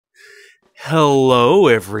Hello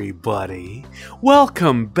everybody,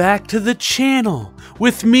 welcome back to the channel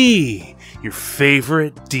with me, your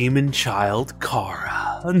favorite demon child,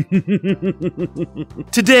 Chara.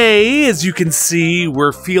 Today, as you can see,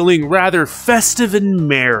 we're feeling rather festive and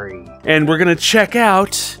merry, and we're gonna check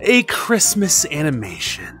out a Christmas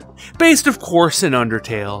animation, based of course in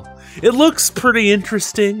Undertale. It looks pretty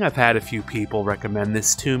interesting. I've had a few people recommend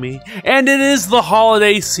this to me, and it is the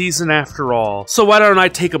holiday season after all. So why don't I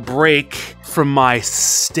take a break from my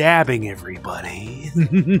stabbing everybody?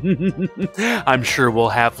 I'm sure we'll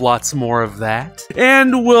have lots more of that,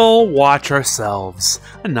 and we'll watch ourselves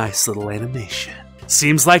a nice little animation.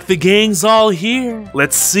 Seems like the gang's all here.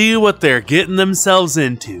 Let's see what they're getting themselves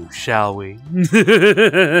into, shall we?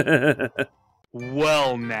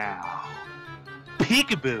 Well now,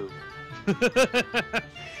 peekaboo.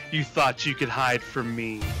 You thought you could hide from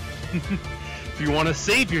me. If you want to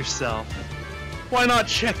save yourself, why not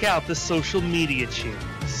check out the social media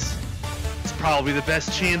channels? It's probably the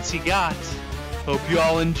best chance you got. Hope you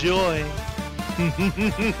all enjoy.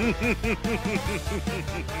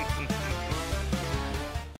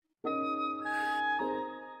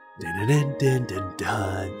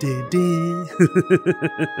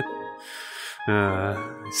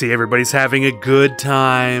 See, everybody's having a good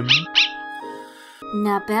time.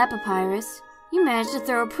 Not bad, Papyrus. You managed to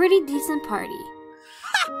throw a pretty decent party.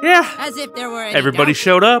 Yeah. As if there were any Everybody doubt.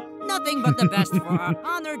 showed up. Nothing but the best for our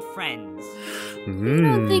honored friends. You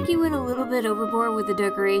don't think you went a little bit overboard with the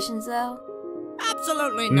decorations, though?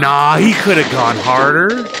 Absolutely not. Nah, he could have gone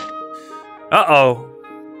harder. Uh-oh.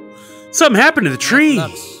 Something happened to the tree.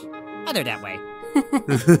 Looks better that way.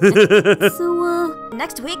 So,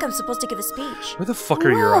 next week I'm supposed to give a speech. Where the fuck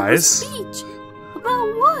are your whoa, a eyes? speech? About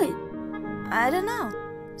what? I don't know.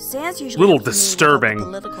 Sans usually Little helps me with all the disturbing.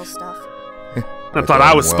 political stuff. I thought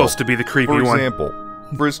I was supposed to be the creepy For one. example,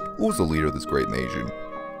 first, who's the leader of this great nation?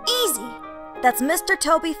 Easy. That's Mr.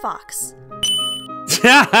 Toby Fox. Kris,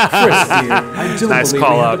 dear, I do Nice believe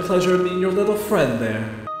call we out. had the pleasure of meeting your little friend there.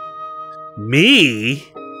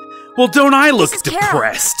 Me? Well, don't I look This is Chara.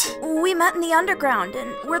 depressed? We met in the underground,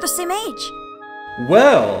 and we're the same age.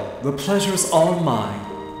 Well, the pleasure's all mine.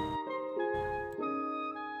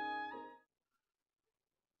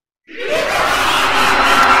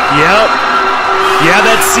 Yep. Yeah,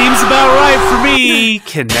 that seems about right for me.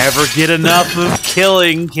 Can never get enough of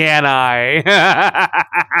killing, can I?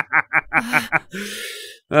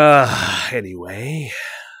 Anyway.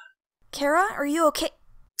 Chara, are you okay?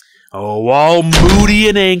 Oh, all moody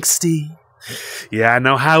and angsty. Yeah, I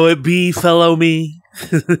know how it be, fellow me.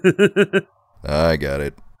 I got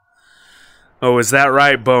it. Oh, is that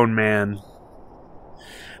right, Bone Man?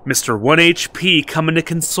 Mr. 1 HP coming to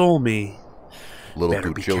console me. A little Better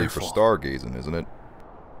too be chilly careful. for stargazing, isn't it?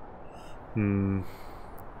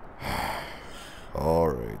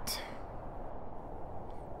 Alright.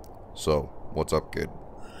 So, what's up, kid?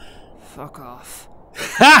 Fuck off.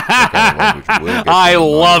 I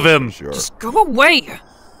love him. Sure. Just go away.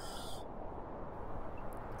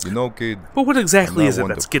 You know, kid, But what exactly I'm not is it one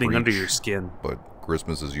to that's getting under preach, your skin? but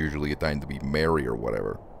Christmas is usually a time to be merry or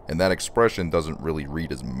whatever. And that expression doesn't really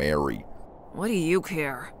read as merry. What do you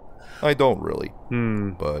care? I don't really.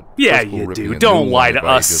 But Yeah, Frisk will you rip do. me a Don't new lie one to if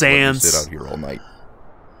I us, just let you Sans. sit out here all night.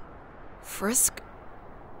 Frisk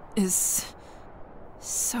is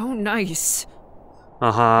so nice.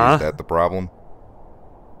 Uh-huh. Is that the problem?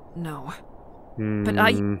 No. But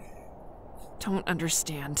I don't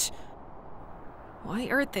understand. Why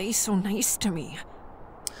are they so nice to me?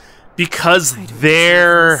 Because I don't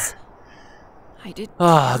they're... see this. I did.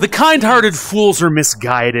 the kind-hearted fools are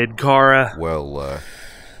misguided, Chara. Well,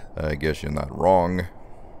 I guess you're not wrong.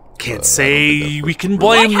 Can't I don't think say that's we what's can really-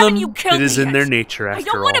 blame Why haven't them. you killed It is me in their yet? nature, I after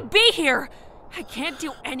don't want to all. be here. I can't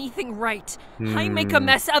do anything right. I make a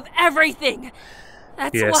mess of everything.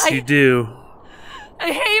 That's Yes, why you do.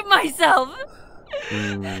 I hate myself.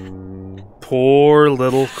 Poor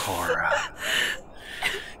little Chara.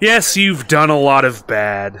 Yes, you've done a lot of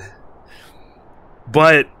bad.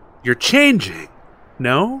 But you're changing,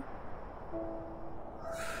 no?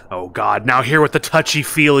 Oh god, now here with the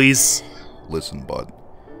touchy-feelies. Listen, bud.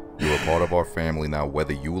 You're a part of our family now,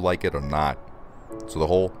 whether you like it or not. So the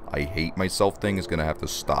whole I hate myself thing is gonna have to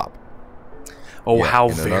stop. Oh, Yeah, how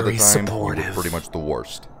and another very time, You supportive. were pretty much the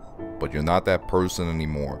worst. But you're not that person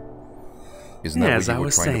anymore. Isn't Yeah, that as what I you were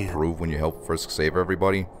was trying saying. to prove when you helped Frisk save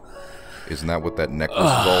everybody? Isn't that what that necklace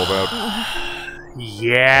is all about?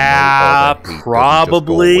 Yeah, All that hate doesn't just go away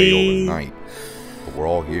probably. overnight. But we're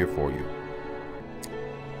all here for you.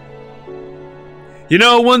 You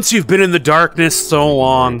know, once you've been in the darkness so Don't worry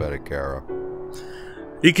long, about it, Chara.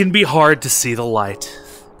 it can be hard to see the light.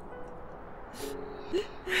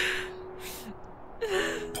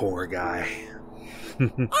 Poor guy.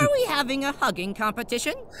 Are we having a hugging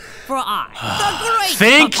competition? For I, the great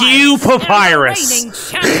Thank you, Papyrus. am the reigning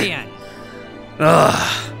champion.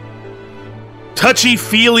 Ugh.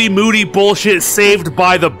 Touchy-feely, moody bullshit saved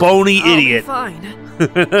by the bony idiot.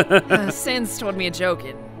 Fine. Sans told me a joke,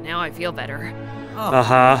 and now I feel better. Oh,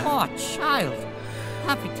 Uh-huh. poor child.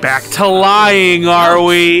 Happy to Back see to you. lying, are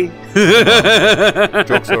we?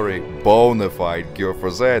 Jokes are a bona fide cure for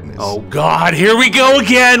sadness. Oh God, here we go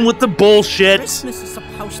again with the bullshit. Christmas is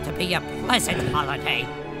supposed to be a pleasant holiday.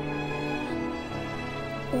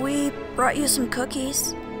 We brought you some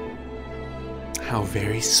cookies. How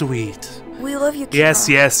very sweet. We love you, Chara. Yes,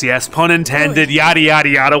 yes, yes, pun intended, yada, yada,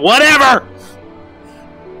 yada, whatever!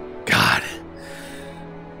 God.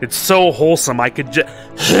 It's so wholesome, I could just...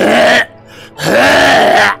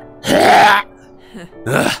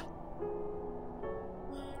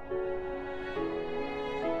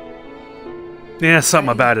 Yeah,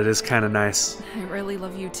 something about it is kind of nice. I really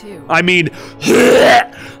love you too. I mean...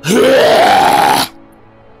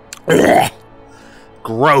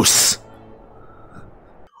 Gross.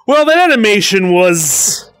 Well, that animation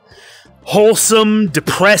was wholesome,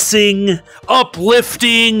 depressing,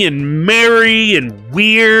 uplifting, and merry, and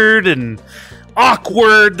weird, and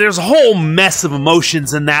awkward. There's a whole mess of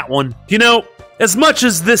emotions in that one. You know, as much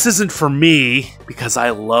as this isn't for me, because I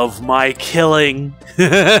love my killing,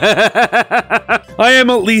 I am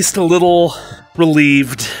at least a little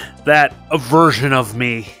relieved that a version of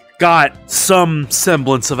me got some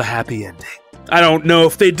semblance of a happy ending. I don't know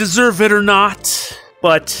if they deserve it or not,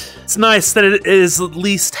 but it's nice that it is at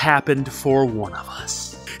least happened for one of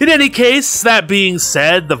us. In any case, that being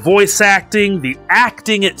said, the voice acting, the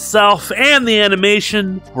acting itself, and the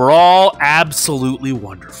animation were all absolutely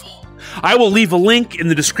wonderful. I will leave a link in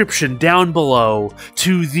the description down below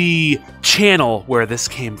to the channel where this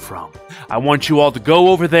came from. I want you all to go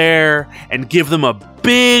over there and give them a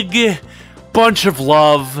big bunch of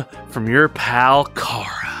love from your pal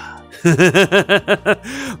Chara.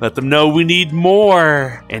 Let them know we need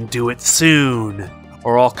more, and do it soon,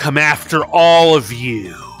 or I'll come after all of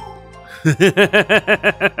you.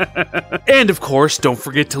 And of course, don't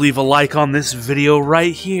forget to leave a like on this video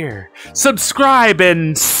right here. Subscribe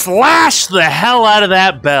and slash the hell out of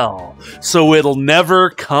that bell so it'll never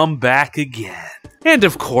come back again. And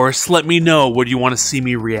of course, let me know what you want to see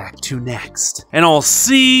me react to next, and I'll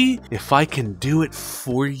see if I can do it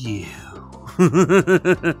for you.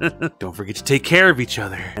 Don't forget to take care of each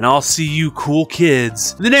other, and I'll see you cool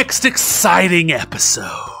kids in the next exciting episode.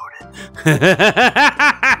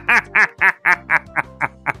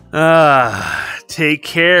 Take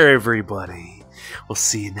care, everybody. We'll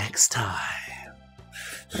see you next time.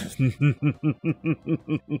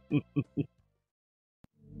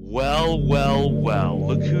 Well, well, well,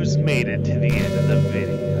 look who's made it to the end of the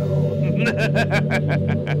video.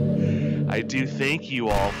 I do thank you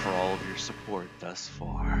all for all of your support thus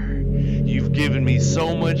far. You've given me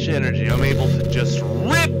so much energy, I'm able to just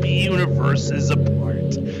rip universes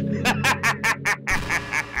apart.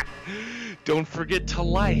 Don't forget to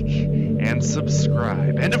like and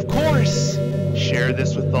subscribe. And of course, share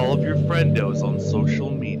this with all of your friendos on social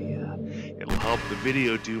media. It'll help the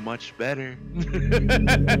video do much better.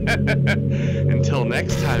 Until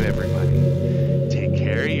next time, everybody, take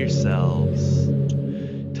care of yourselves.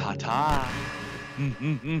 Ta-ta.